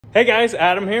Hey guys,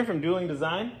 Adam here from Deuling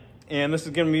Design, and this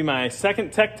is going to be my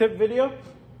second tech tip video.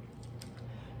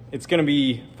 It's going to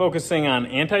be focusing on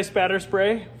anti-spatter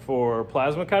spray for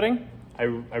plasma cutting. I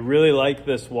really like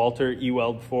this Walter E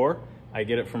Weld 4. I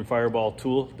get it from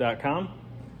fireballtool.com.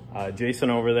 Jason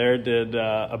over there did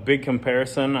a big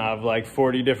comparison of like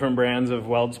 40 different brands of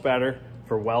weld spatter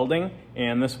for welding,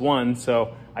 and this one,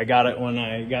 so I got it when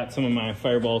I got some of my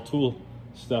Fireball tool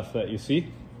stuff that you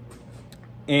see.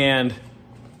 And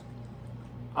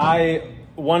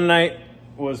one night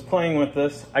was playing with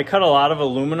this. I cut a lot of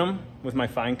aluminum with my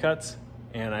fine cuts,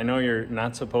 and I know you're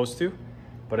not supposed to,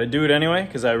 but I do it anyway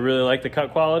because I really like the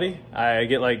cut quality.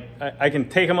 I can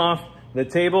take them off the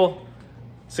table,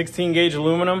 16 gauge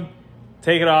aluminum,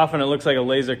 take it off, and it looks like a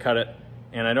laser cut it,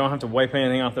 and I don't have to wipe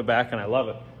anything off the back, and I love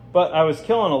it. But I was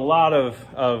killing a lot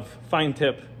of fine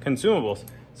tip consumables.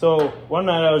 So one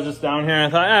night I was just down here and I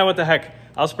thought, what the heck,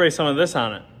 I'll spray some of this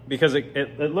on it, because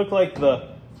it looked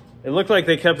like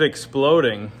they kept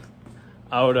exploding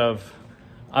out of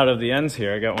the ends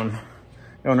here. I got one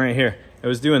right here. It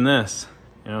was doing this,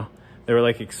 you know, they were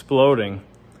like exploding.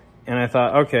 And I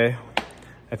thought, okay,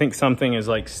 I think something is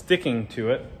like sticking to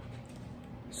it.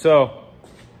 So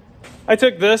I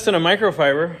took this in a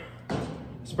microfiber,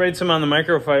 sprayed some on the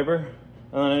microfiber,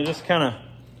 and then I just kind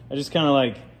of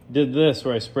like did this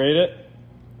where I sprayed it.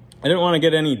 I didn't want to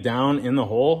get any down in the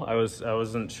hole. I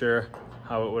wasn't sure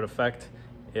how it would affect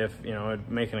if, you know, it'd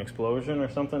make an explosion or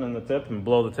something in the tip and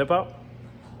blow the tip out.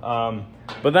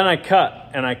 But then I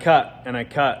cut and I cut and I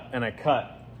cut and I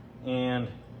cut, and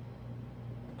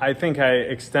I think I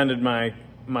extended my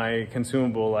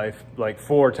consumable life like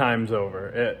 4 times over.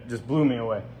 It just blew me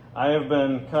away. I have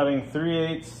been cutting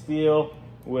 3/8 steel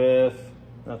with,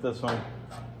 not this one,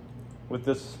 with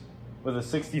a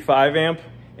 65 amp,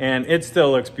 and it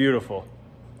still looks beautiful.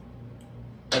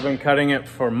 I've been cutting it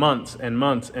for months and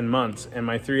months and months, and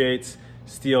my 3/8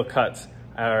 steel cuts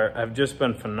have just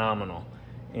been phenomenal.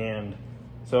 And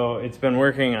so it's been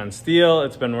working on steel,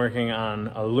 it's been working on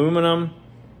aluminum,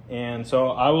 and so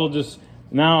I'll just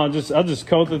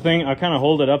coat the thing. I'll kind of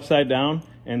hold it upside down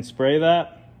and spray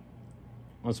that.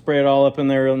 I'll spray it all up in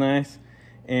there real nice,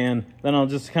 and then I'll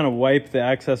just kind of wipe the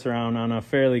excess around on a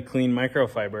fairly clean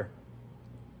microfiber,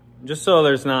 just so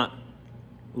there's not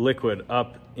liquid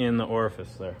up in the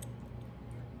orifice there.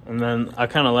 And then I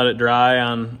kind of let it dry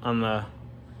on the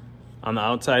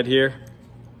outside here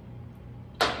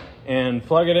and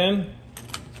plug it in,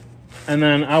 and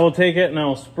then I will take it and I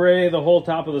will spray the whole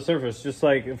top of the surface, just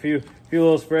like a few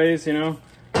little sprays, you know,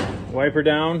 wipe her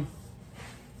down.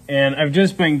 And I've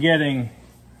just been getting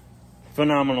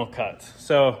phenomenal cuts.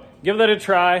 So give that a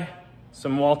try.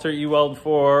 Some Walter E Weld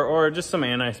 4 or just some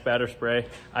anti-spatter spray.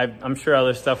 I'm sure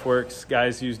other stuff works.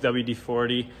 Guys use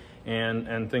WD-40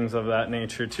 and things of that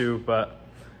nature too, but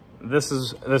this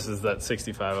is that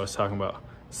 65 I was talking about.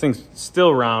 This thing's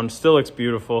still round, still looks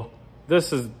beautiful.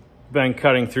 This has been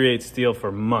cutting 3/8 steel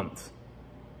for months,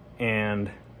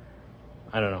 and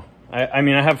I don't know. I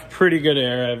mean, I have pretty good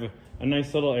air. I have a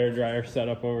nice little air dryer set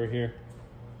up over here,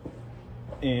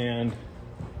 and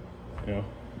you know,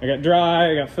 I got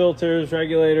dry, I got filters,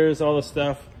 regulators, all the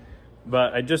stuff,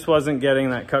 but I just wasn't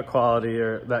getting that cut quality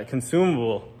or that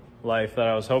consumable life that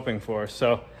I was hoping for.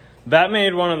 So that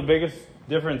made one of the biggest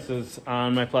differences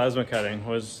on my plasma cutting.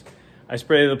 Was I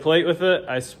spray the plate with it,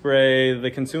 I spray the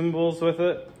consumables with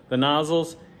it, the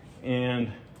nozzles, and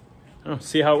I don't know,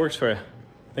 see how it works for you.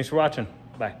 Thanks for watching.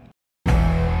 Bye.